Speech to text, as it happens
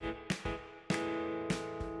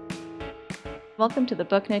Welcome to the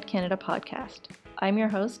BookNet Canada podcast. I'm your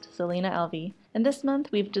host, Selena Alvey, and this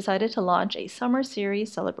month we've decided to launch a summer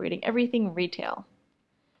series celebrating everything retail.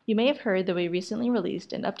 You may have heard that we recently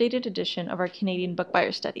released an updated edition of our Canadian book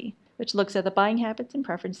buyer study, which looks at the buying habits and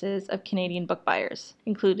preferences of Canadian book buyers,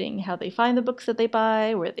 including how they find the books that they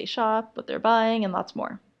buy, where they shop, what they're buying, and lots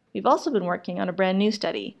more. We've also been working on a brand new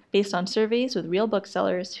study based on surveys with real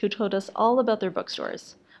booksellers who told us all about their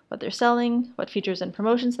bookstores, what they're selling, what features and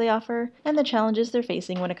promotions they offer, and the challenges they're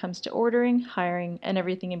facing when it comes to ordering, hiring, and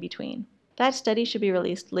everything in between. That study should be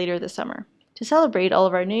released later this summer. To celebrate all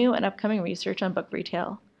of our new and upcoming research on book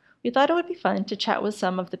retail, we thought it would be fun to chat with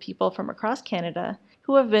some of the people from across Canada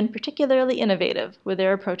who have been particularly innovative with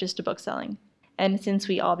their approaches to bookselling. And since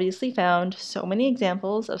we obviously found so many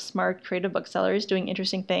examples of smart, creative booksellers doing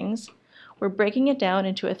interesting things, we're breaking it down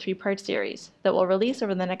into a 3-part series that will release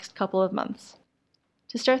over the next couple of months.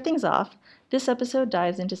 To start things off, this episode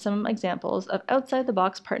dives into some examples of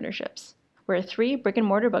outside-the-box partnerships, where 3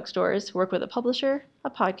 brick-and-mortar bookstores work with a publisher, a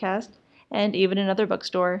podcast, and even another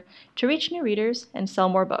bookstore to reach new readers and sell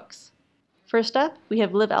more books. First up, we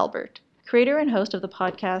have Liv Albert, creator and host of the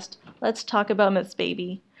podcast Let's Talk About Myths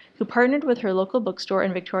Baby, who partnered with her local bookstore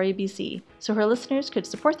in Victoria, BC, so her listeners could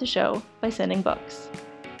support the show by sending books.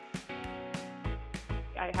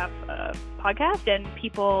 I have a podcast, and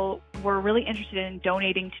people were really interested in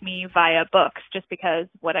donating to me via books, just because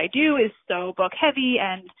what I do is so book heavy.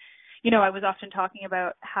 And, I was often talking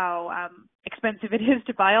about how expensive it is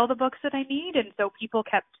to buy all the books that I need. And so people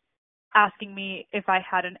kept asking me if I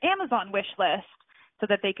had an Amazon wish list so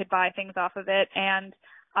that they could buy things off of it. And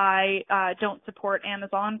I don't support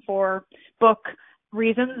Amazon for book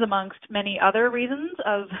reasons, amongst many other reasons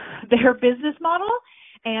of their business model.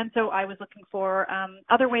 And so I was looking for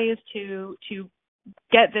other ways to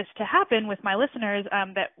get this to happen with my listeners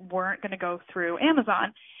that weren't going to go through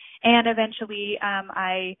Amazon. And eventually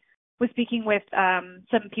I was speaking with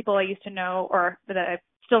some people I used to know, or that I'm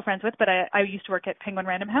still friends with, but I used to work at Penguin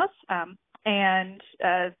Random House. And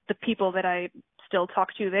the people that I still talk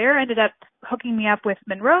to there ended up hooking me up with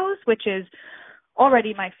Monroe's, which is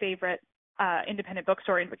already my favorite independent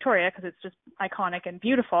bookstore in Victoria, because it's just iconic and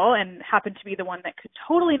beautiful, and happened to be the one that could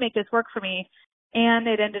totally make this work for me. And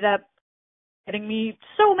it ended up getting me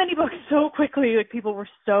so many books so quickly. Like, people were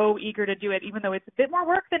so eager to do it, even though it's a bit more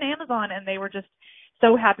work than Amazon, and they were just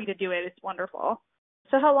so happy to do it. It's wonderful.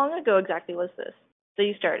 So how long ago exactly was this that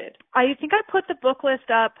you started? I think I put the book list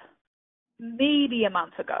up maybe a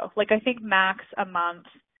month ago. I think max a month.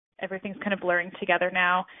 Everything's kind of blurring together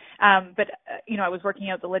now. But I was working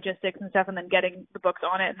out the logistics and stuff, and then getting the books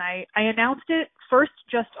on it. And I announced it first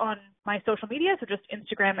just on my social media, so just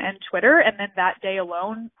Instagram and Twitter. And then that day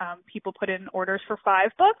alone, people put in orders for 5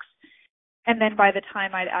 books. And then by the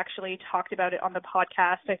time I'd actually talked about it on the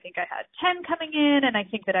podcast, I think I had 10 coming in. And I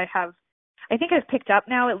think I've picked up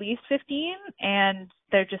now at least 15. And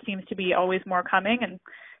there just seems to be always more coming. And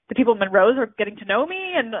the people at Monroe's are getting to know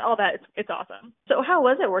me and all that. It's awesome. So how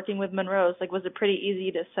was it working with Monroe's? Was it pretty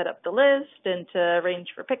easy to set up the list and to arrange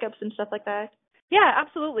for pickups and stuff like that? Yeah,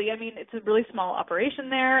 absolutely. I mean, it's a really small operation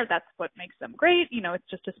there. That's what makes them great. It's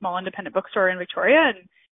just a small independent bookstore in Victoria, and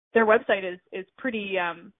their website is pretty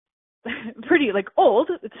pretty old.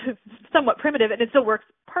 It's somewhat primitive, and it still works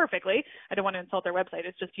perfectly. I don't want to insult their website.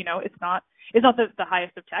 It's just, it's not the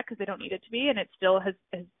highest of tech, because they don't need it to be, and it still has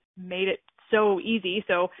made it so easy.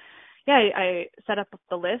 So yeah, I set up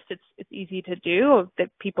the list. It's easy to do. That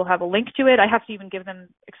people have a link to it. I have to even give them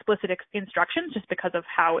explicit instructions just because of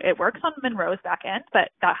how it works on Monroe's back end, but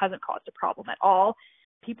that hasn't caused a problem at all.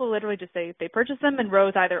 People literally just say they purchase them, and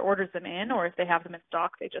Monroe's either orders them in, or if they have them in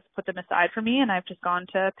stock, they just put them aside for me, and I've just gone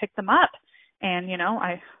to pick them up. And,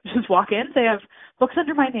 I just walk in, say I have books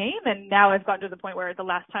under my name, and now I've gotten to the point where the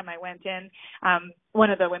last time I went in, one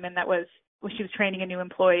of the women she was training a new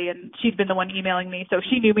employee, and she'd been the one emailing me, so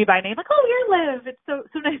she knew me by name, oh, you're Liv. It's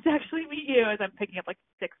so nice to actually meet you, as I'm picking up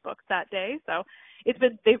 6 books that day. So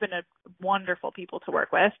they've been a wonderful people to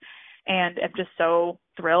work with, and I'm just so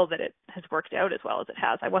thrilled that it has worked out as well as it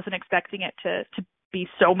has. I wasn't expecting it to be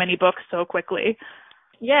so many books so quickly.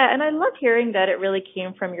 Yeah, and I love hearing that it really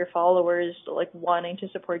came from your followers, wanting to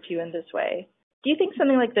support you in this way. Do you think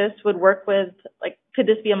something like this would work with, could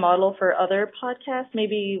this be a model for other podcasts,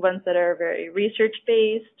 maybe ones that are very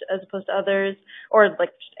research-based as opposed to others, or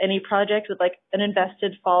any project with an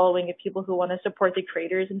invested following of people who want to support the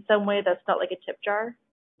creators in some way that's not a tip jar?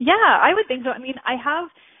 Yeah, I would think so. I mean,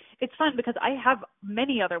 it's fun because I have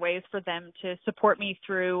many other ways for them to support me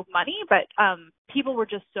through money, but people were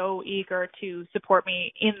just so eager to support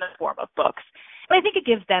me in the form of books. And I think it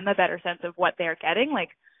gives them a better sense of what they're getting.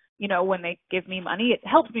 when they give me money, it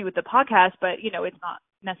helps me with the podcast, but, it's not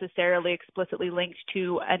necessarily explicitly linked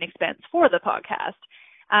to an expense for the podcast.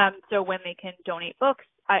 So when they can donate books,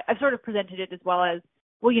 I've sort of presented it as well as,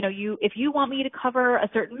 well, if you want me to cover a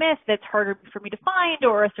certain myth that's harder for me to find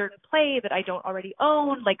or a certain play that I don't already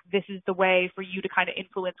own, like this is the way for you to kind of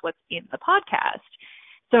influence what's in the podcast.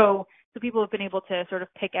 So people have been able to sort of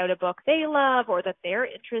pick out a book they love or that they're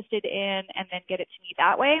interested in and then get it to me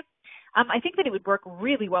that way. I think that it would work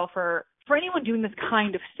really well for anyone doing this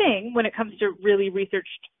kind of thing when it comes to really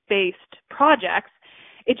research-based projects.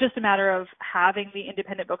 It's just a matter of having the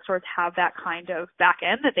independent bookstores have that kind of back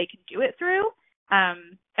end that they can do it through.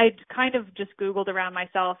 I'd kind of just Googled around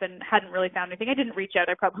myself and hadn't really found anything. I didn't reach out.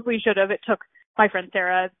 I probably should have. It took my friend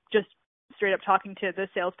Sarah just straight up talking to the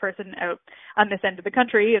salesperson out on this end of the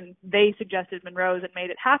country, and they suggested Monroe's and made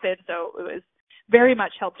it happen. So it was very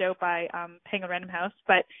much helped out by Penguin Random House.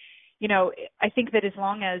 But, I think that as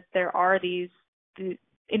long as there are the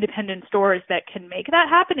independent stores that can make that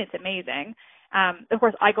happen, it's amazing. Of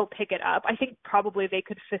course, I go pick it up. I think probably they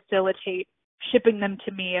could facilitate shipping them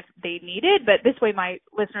to me if they needed, but this way my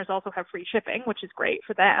listeners also have free shipping, which is great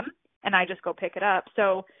for them, and I just go pick it up.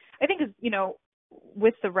 So I think,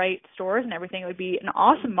 with the right stores and everything, it would be an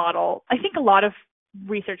awesome model. I think a lot of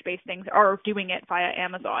research-based things are doing it via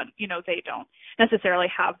Amazon. They don't necessarily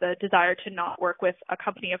have the desire to not work with a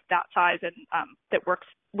company of that size and that works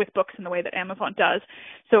with books in the way that Amazon does.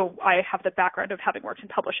 So I have the background of having worked in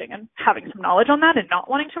publishing and having some knowledge on that and not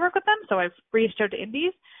wanting to work with them. So I've reached out to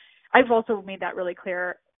indies. I've also made that really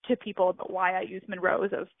clear to people about why I use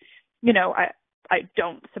Monroe's of, I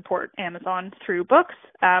don't support Amazon through books,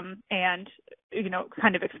 and,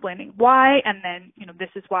 kind of explaining why. And then, this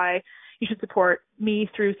is why you should support me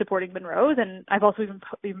through supporting Monroe's. And I've also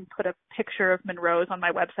even put a picture of Monroe's on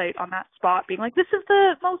my website on that spot being like, this is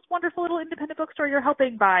the most wonderful little independent bookstore you're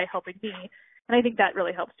helping by helping me. And I think that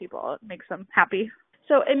really helps people. It makes them happy.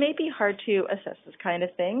 So it may be hard to assess this kind of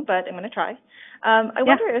thing, but I'm going to try. I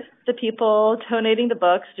wonder if the people donating the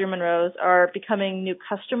books through Monroe's are becoming new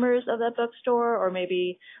customers of that bookstore, or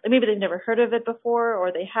maybe they've never heard of it before,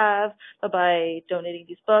 or they have, but by donating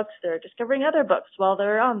these books, they're discovering other books while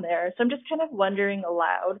they're on there. So I'm just kind of wondering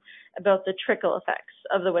aloud about the trickle effects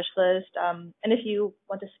of the wish list, and if you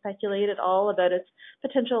want to speculate at all about its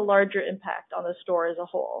potential larger impact on the store as a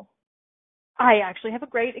whole. I actually have a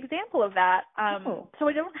great example of that. So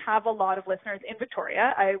I don't have a lot of listeners in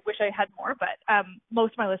Victoria. I wish I had more, but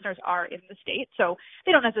most of my listeners are in the States, so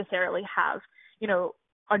they don't necessarily have,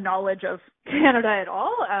 a knowledge of Canada at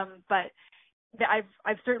all. But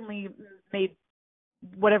I've certainly made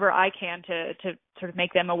whatever I can to sort of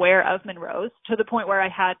make them aware of Monroe's, to the point where I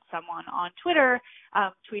had someone on Twitter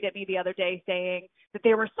tweet at me the other day saying that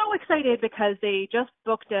they were so excited because they just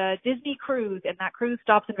booked a Disney cruise, and that cruise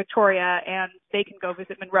stops in Victoria, and they can go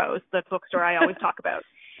visit Monroe's, the bookstore I always talk about.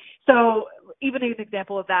 So even an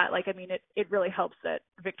example of that, it really helps that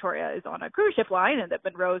Victoria is on a cruise ship line and that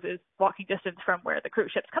Monroe's is walking distance from where the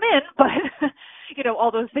cruise ships come in. But,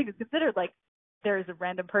 all those things considered, like, there's a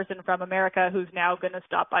random person from America who's now going to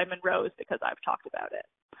stop by Monroe's because I've talked about it.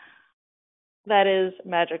 That is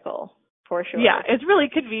magical, for sure. Yeah, it's really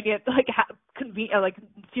convenient, like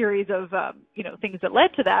series of, things that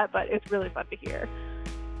led to that, but it's really fun to hear.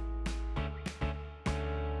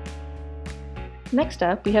 Next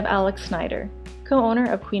up, we have Alex Snyder,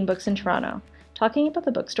 co-owner of Queen Books in Toronto, talking about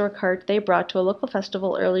the bookstore cart they brought to a local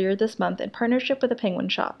festival earlier this month in partnership with the Penguin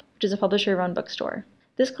Shop, which is a publisher-run bookstore.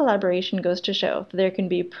 This collaboration goes to show that there can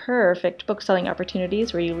be perfect book-selling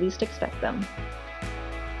opportunities where you least expect them.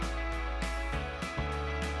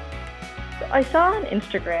 I saw on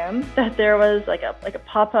Instagram that there was like a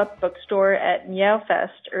pop-up bookstore at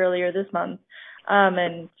Meowfest earlier this month.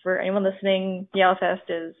 And for anyone listening, Meowfest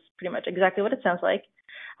is pretty much exactly what it sounds like.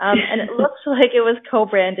 And it looks like it was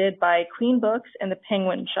co-branded by Queen Books and the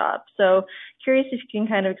Penguin Shop. So curious if you can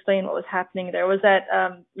kind of explain what was happening there. Was that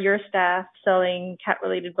your staff selling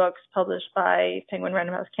cat-related books published by Penguin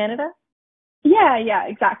Random House Canada? Yeah,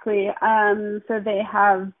 exactly. So they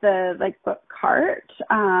have the book cart,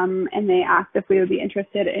 and they asked if we would be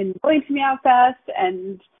interested in going to Meowfest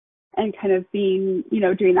and kind of being,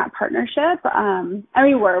 doing that partnership.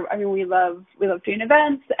 We love doing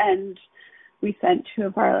events, and we sent two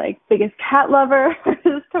of our biggest cat lovers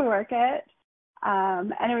to work it.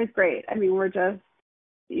 And it was great. We're just,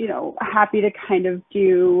 happy to kind of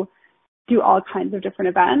do all kinds of different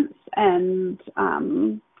events and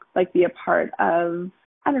be a part of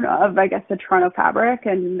the Toronto fabric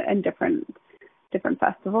and different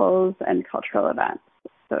festivals and cultural events.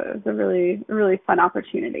 So it was a really, really fun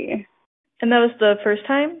opportunity. And that was the first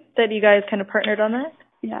time that you guys kind of partnered on that?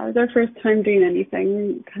 Yeah, it was our first time doing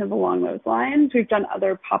anything kind of along those lines. We've done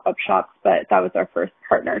other pop-up shops, but that was our first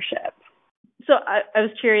partnership. So I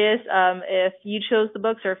was curious if you chose the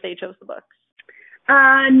books or if they chose the books.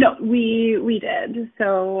 No, we did.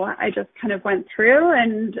 So I just kind of went through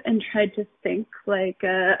and tried to think like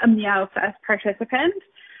a Meow Fest participant,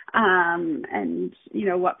 and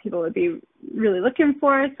what people would be really looking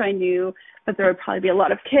for. So I knew that there would probably be a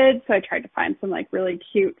lot of kids. So I tried to find some like really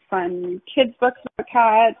cute, fun kids books about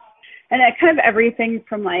cats, and kind of everything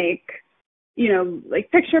from like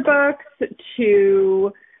picture books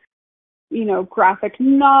to graphic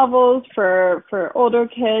novels for older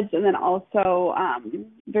kids, and then also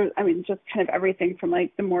just kind of everything from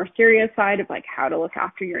like the more serious side of like how to look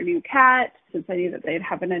after your new cat, since I knew that they'd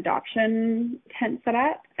have an adoption tent set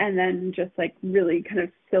up, and then just like really kind of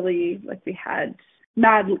silly, like we had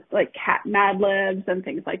cat Mad Libs and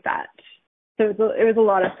things like that. So it was a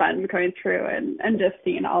lot of fun going through and just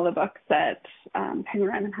seeing all the books that Penguin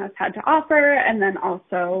Random House had to offer, and then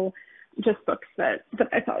also just books that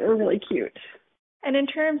I thought were really cute. And in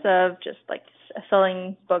terms of just like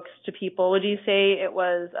selling books to people, would you say it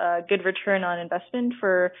was a good return on investment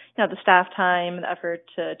for the staff time, the effort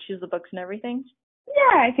to choose the books and everything?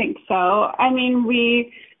 Yeah, I think so. I mean,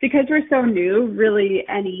 because we're so new, really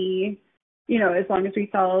as long as we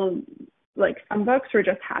sell like some books, we're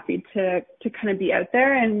just happy to kind of be out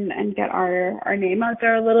there and get our name out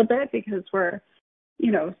there a little bit, because we're,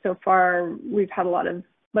 so far we've had a lot of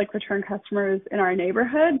like return customers in our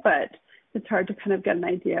neighborhood, but it's hard to kind of get an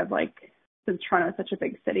idea of like, since Toronto is such a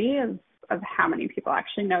big city, of how many people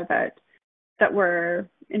actually know that we're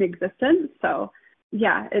in existence. So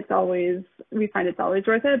yeah, we find it's always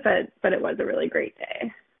worth it, but it was a really great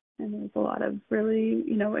day. And there was a lot of really,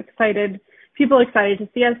 people excited to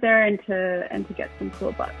see us there and to get some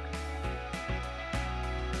cool books.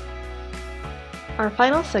 Our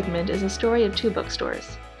final segment is a story of two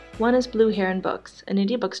bookstores. One is Blue Heron Books, an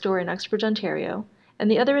indie bookstore in Uxbridge, Ontario,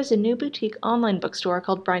 and the other is a new boutique online bookstore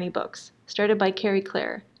called Briny Books, started by Carrie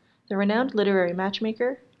Clare, the renowned literary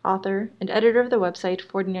matchmaker, author, and editor of the website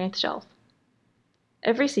 49th Shelf.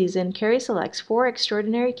 Every season, Carrie selects 4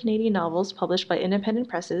 extraordinary Canadian novels published by independent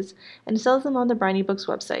presses and sells them on the Briny Books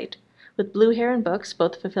website, with Blue Heron Books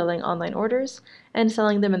both fulfilling online orders and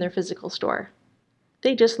selling them in their physical store.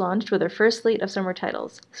 They just launched with their first slate of summer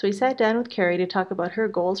titles, so we sat down with Carrie to talk about her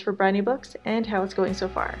goals for Briny Books and how it's going so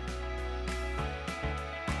far.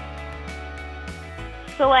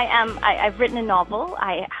 So I've written a novel.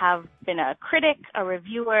 I have been a critic, a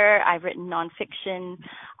reviewer. I've written nonfiction,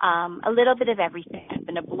 a little bit of everything. I've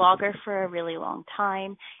been a blogger for a really long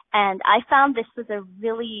time, and I found this was a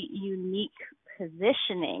really unique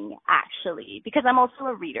positioning, actually, because I'm also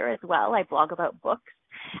a reader as well. I blog about books.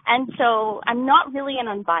 And so I'm not really an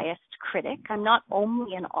unbiased critic. I'm not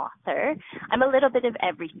only an author. I'm a little bit of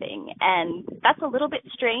everything. And that's a little bit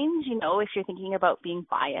strange, if you're thinking about being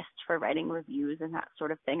biased for writing reviews and that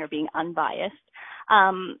sort of thing, or being unbiased.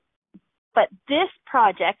 But this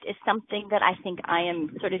project is something that I think I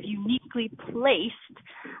am sort of uniquely placed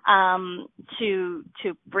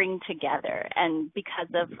to bring together, and because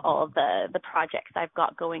of all of the projects I've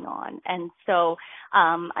got going on. And so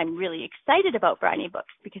I'm really excited about Briny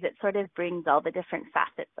Books because it sort of brings all the different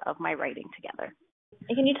facets of my writing together.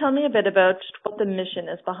 And can you tell me a bit about what the mission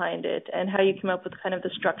is behind it and how you came up with kind of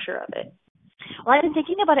the structure of it? Well, I've been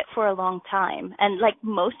thinking about it for a long time. And like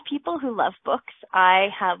most people who love books, I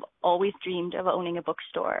have always dreamed of owning a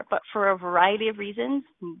bookstore. But for a variety of reasons,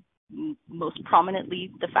 most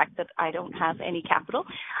prominently the fact that I don't have any capital,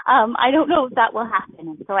 I don't know if that will happen.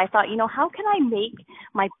 And so I thought, how can I make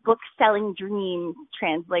my book-selling dream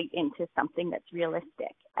translate into something that's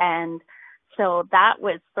realistic? And so that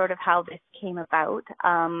was sort of how this came about.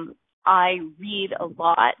 I read a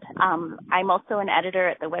lot. I'm also an editor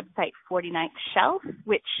at the website 49th Shelf,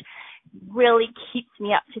 which really keeps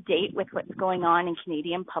me up to date with what's going on in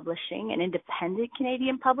Canadian publishing and independent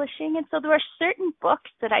Canadian publishing. And so there are certain books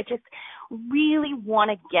that I just really want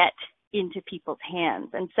to get into people's hands.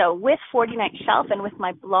 And so with 49th Shelf and with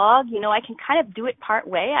my blog, I can kind of do it part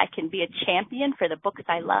way. I can be a champion for the books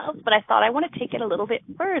I love, but I thought I want to take it a little bit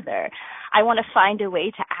further. I want to find a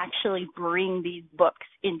way to actually bring these books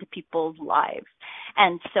into people's lives.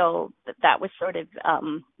 And so that was sort of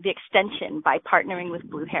the extension by partnering with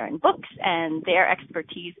Blue Heron Books, and their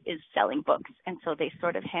expertise is selling books. And so they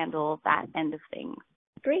sort of handle that end of things.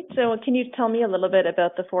 Great. So can you tell me a little bit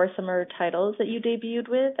about the 4 summer titles that you debuted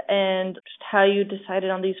with and just how you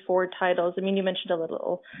decided on these 4 titles? I mean, you mentioned a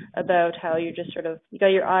little about how you just you got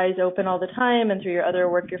your eyes open all the time and through your other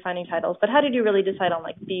work you're finding titles, but how did you really decide on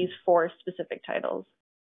like these 4 specific titles?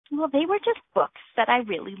 Well, they were just books that I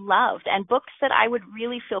really loved and books that I would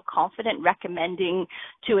really feel confident recommending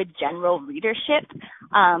to a general readership.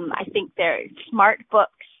 I think they're smart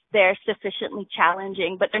books. They're sufficiently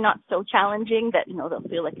challenging, but they're not so challenging that, they'll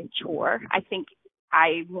feel like a chore. I think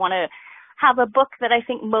I want to have a book that I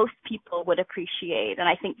think most people would appreciate, and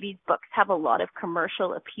I think these books have a lot of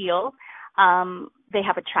commercial appeal. They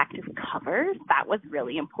have attractive covers. That was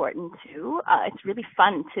really important too. It's really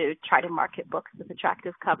fun to try to market books with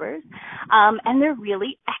attractive covers. And they're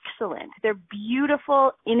really excellent. They're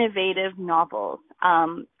beautiful, innovative novels.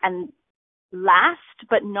 And last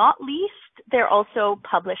but not least, they're also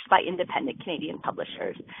published by independent Canadian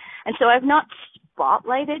publishers. And so I've not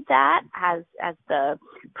spotlighted that as the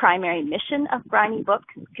primary mission of Briny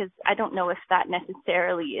Books, because I don't know if that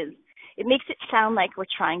necessarily is. It makes it sound like we're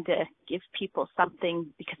trying to give people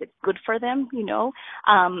something because it's good for them,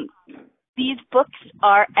 These books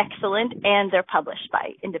are excellent and they're published by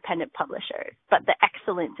independent publishers, but the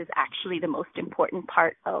excellence is actually the most important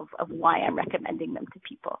part of why I'm recommending them to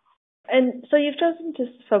people. And so you've chosen to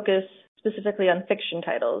focus specifically on fiction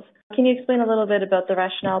titles. Can you explain a little bit about the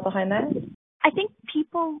rationale behind that? I think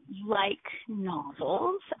people like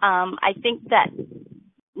novels. I think that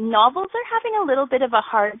novels are having a little bit of a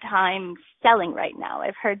hard time selling right now.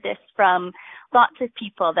 I've heard this from lots of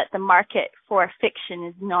people that the market for fiction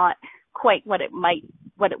is not quite what it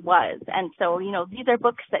was. And so, these are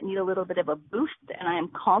books that need a little bit of a boost, and I am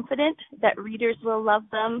confident that readers will love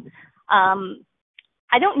them.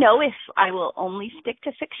 I don't know if I will only stick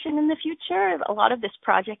to fiction in the future. A lot of this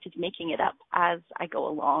project is making it up as I go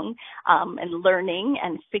along, and learning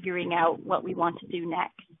and figuring out what we want to do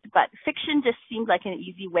next. But fiction just seems like an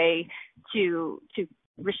easy way to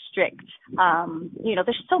restrict.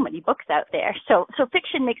 There's so many books out there. So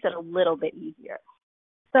fiction makes it a little bit easier.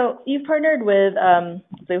 So you've partnered with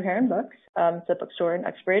Blue Heron Books, it's a bookstore in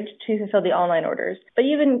Uxbridge, to fulfill the online orders. But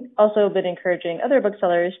you've also been encouraging other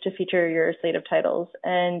booksellers to feature your slate of titles,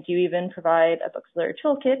 and you even provide a bookseller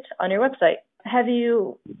toolkit on your website. Have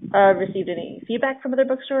you received any feedback from other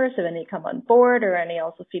bookstores? Have any come on board, or any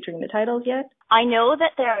also featuring the titles yet? I know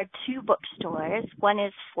that there are two bookstores. One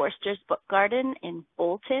is Forster's Book Garden in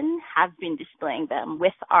Bolton, have been displaying them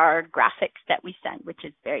with our graphics that we sent, which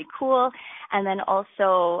is very cool. And then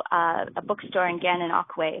also a bookstore in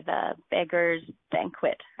Gananoque, the Beggar's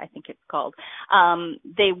Banquet, I think it's called.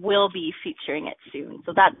 They will be featuring it soon,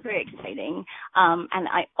 so that's very exciting. And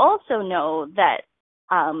I also know that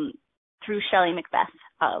through Shelley Macbeth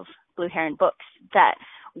of Blue Heron Books, that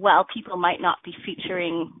while people might not be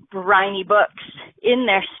featuring Briny Books in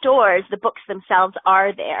their stores, the books themselves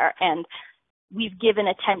are there, and we've given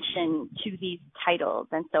attention to these titles.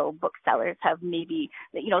 And so booksellers have maybe,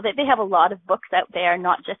 they have a lot of books out there,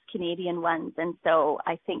 not just Canadian ones. And so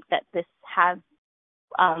I think that this has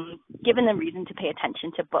given them reason to pay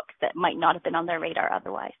attention to books that might not have been on their radar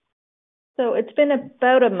otherwise. So it's been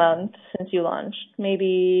about a month since you launched,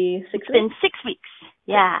 maybe 6 weeks? It's been 6 weeks,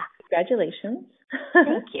 yeah. Congratulations.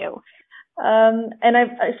 Thank you. And I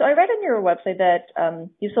read on your website that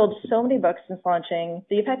you sold so many books since launching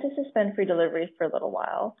that you've had to suspend free deliveries for a little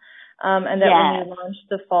while. And that when you launch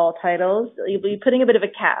the fall titles, you'll be putting a bit of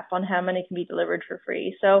a cap on how many can be delivered for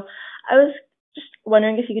free. So I was just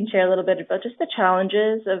wondering if you can share a little bit about just the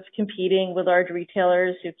challenges of competing with large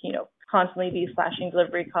retailers who, constantly be slashing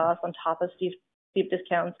delivery costs on top of steep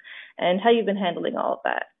discounts, and how you've been handling all of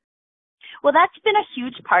that. Well, that's been a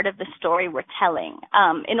huge part of the story we're telling.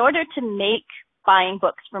 In order to make buying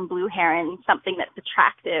books from Blue Heron something that's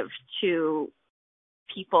attractive to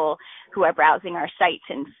people who are browsing our site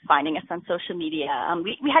and finding us on social media,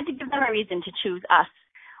 we had to give them a reason to choose us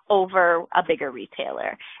over a bigger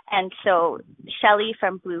retailer. And so Shelley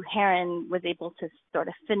from Blue Heron was able to sort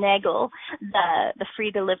of finagle the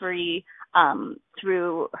free delivery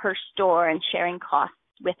through her store and sharing costs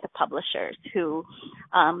with the publishers who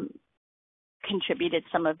contributed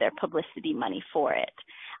some of their publicity money for it.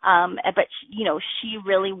 But, she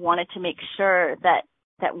really wanted to make sure that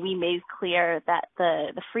we made clear that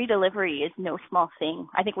the free delivery is no small thing.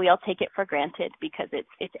 I think we all take it for granted because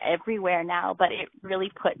it's everywhere now, but it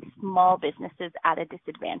really puts small businesses at a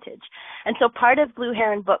disadvantage. And so part of Blue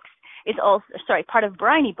Heron Books part of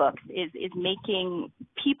Briny Books is making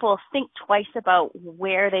people think twice about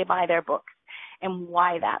where they buy their books and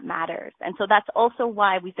why that matters. And so that's also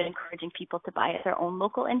why we've been encouraging people to buy at their own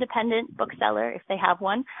local independent bookseller if they have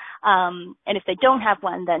one. And if they don't have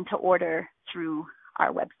one, then to order through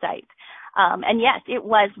our website. And yes, it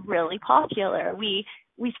was really popular. We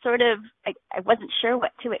sort of, I wasn't sure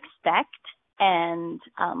what to expect. and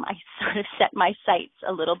I sort of set my sights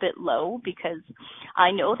a little bit low because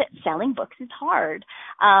I know that selling books is hard.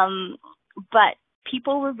 But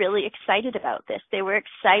people were really excited about this. They were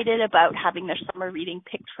excited about having their summer reading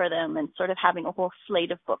picked for them and sort of having a whole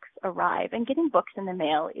slate of books arrive. And getting books in the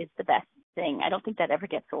mail is the best thing. I don't think that ever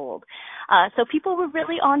gets old. So people were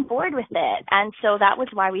really on board with it. And so that was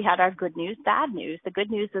why we had our good news, bad news. The good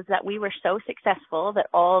news is that we were so successful that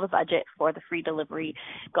all the budget for the free delivery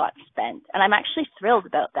got spent. And I'm actually thrilled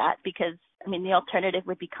about that because, I mean, the alternative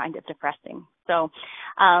would be kind of depressing. So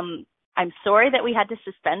I'm sorry that we had to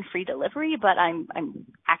suspend free delivery, but I'm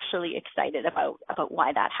actually excited about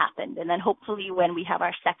why that happened. And then hopefully when we have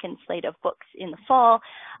our second slate of books in the fall,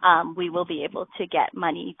 we will be able to get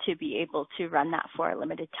money to be able to run that for a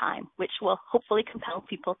limited time, which will hopefully compel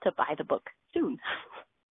people to buy the book soon.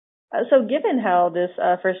 So given how this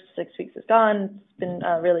first 6 weeks has gone, it's been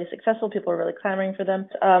really successful, people are really clamoring for them,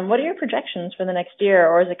 what are your projections for the next year,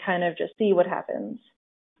 or is it kind of just see what happens?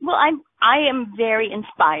 Well, I am very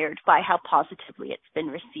inspired by how positively it's been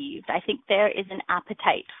received. I think there is an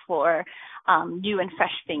appetite for new and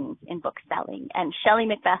fresh things in book selling. And Shelley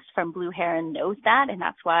Macbeth from Blue Heron knows that, and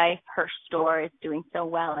that's why her store is doing so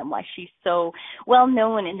well and why she's so well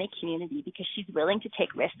known in the community, because she's willing to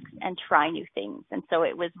take risks and try new things. And so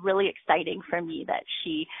it was really exciting for me that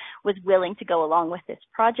she was willing to go along with this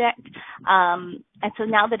project. And so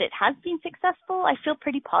now that it has been successful, I feel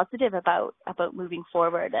pretty positive about moving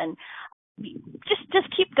forward. And just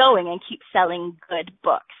keep going and keep selling good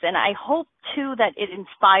books. And I hope, too, that it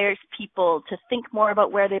inspires people to think more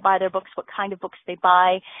about where they buy their books, what kind of books they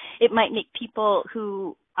buy. It might make people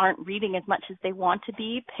who aren't reading as much as they want to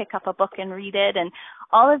be pick up a book and read it. And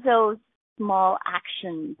all of those small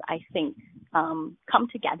actions, I think, come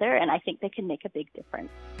together, and I think they can make a big difference.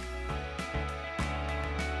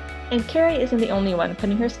 And Carrie isn't the only one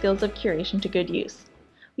putting her skills of curation to good use.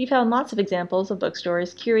 We found lots of examples of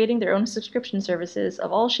bookstores curating their own subscription services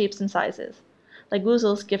of all shapes and sizes, like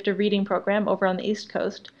Woozle's Gift of Reading program over on the East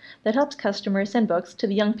Coast that helps customers send books to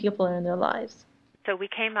the young people in their lives. So we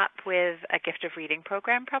came up with a Gift of Reading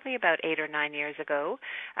program probably about 8 or 9 years ago,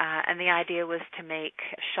 and the idea was to make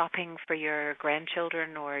shopping for your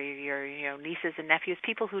grandchildren or your nieces and nephews,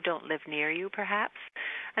 people who don't live near you perhaps,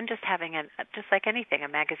 and just having just like anything, a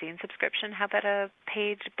magazine subscription. How about a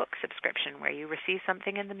paid book subscription where you receive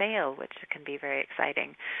something in the mail, which can be very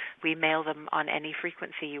exciting. We mail them on any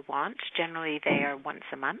frequency you want. Generally they are once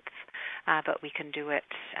a month, but we can do it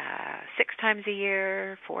 6 times a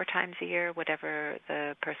year, 4 times a year, whatever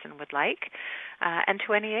the person would like, and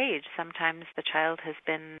to any age. Sometimes the child has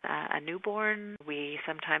been a newborn.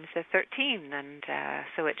 Sometimes they're 13, and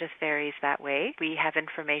so it just varies that way. We have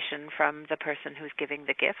information from the person who's giving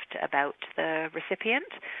the gift about the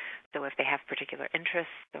recipient. So if they have particular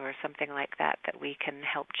interests or something like that we can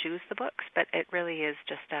help choose the books. But it really is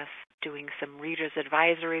just us doing some reader's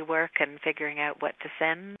advisory work and figuring out what to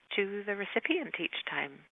send to the recipient each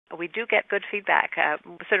time. We do get good feedback.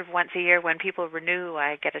 Sort of once a year when people renew,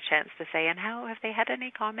 I get a chance to say, and how have they had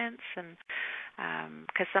any comments? And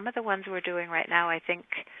because some of the ones we're doing right now, I think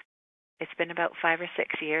it's been about 5 or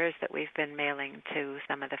 6 years that we've been mailing to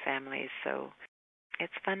some of the families. So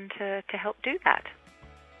it's fun to help do that.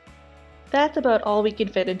 That's about all we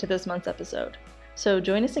could fit into this month's episode. So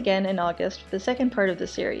join us again in August for the second part of the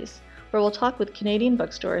series, where we'll talk with Canadian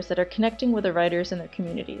bookstores that are connecting with the writers in their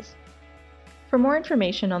communities. For more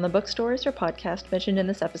information on the bookstores or podcast mentioned in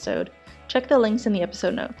this episode, check the links in the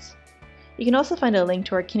episode notes. You can also find a link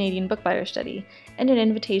to our Canadian book buyer study and an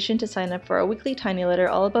invitation to sign up for a weekly tiny letter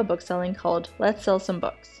all about bookselling called Let's Sell Some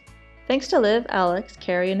Books. Thanks to Liv, Alex,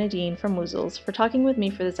 Carrie, and Nadine from Woozles for talking with me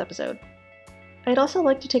for this episode. I'd also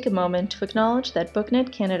like to take a moment to acknowledge that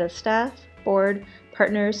BookNet Canada's staff, board,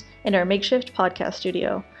 partners, and our makeshift podcast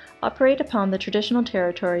studio operate upon the traditional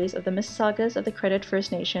territories of the Mississaugas of the Credit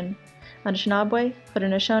First Nation, Anishinaabe,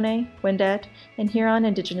 Haudenosaunee, Wendat, and Huron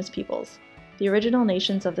Indigenous peoples, the original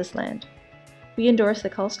nations of this land. We endorse the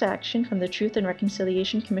calls to action from the Truth and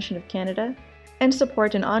Reconciliation Commission of Canada and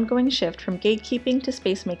support an ongoing shift from gatekeeping to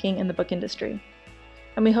space-making in the book industry.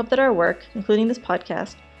 And we hope that our work, including this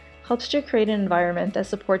podcast, helps to create an environment that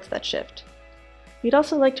supports that shift. We'd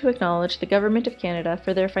also like to acknowledge the Government of Canada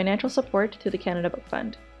for their financial support through the Canada Book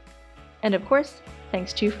Fund. And of course,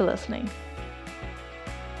 thanks to you for listening.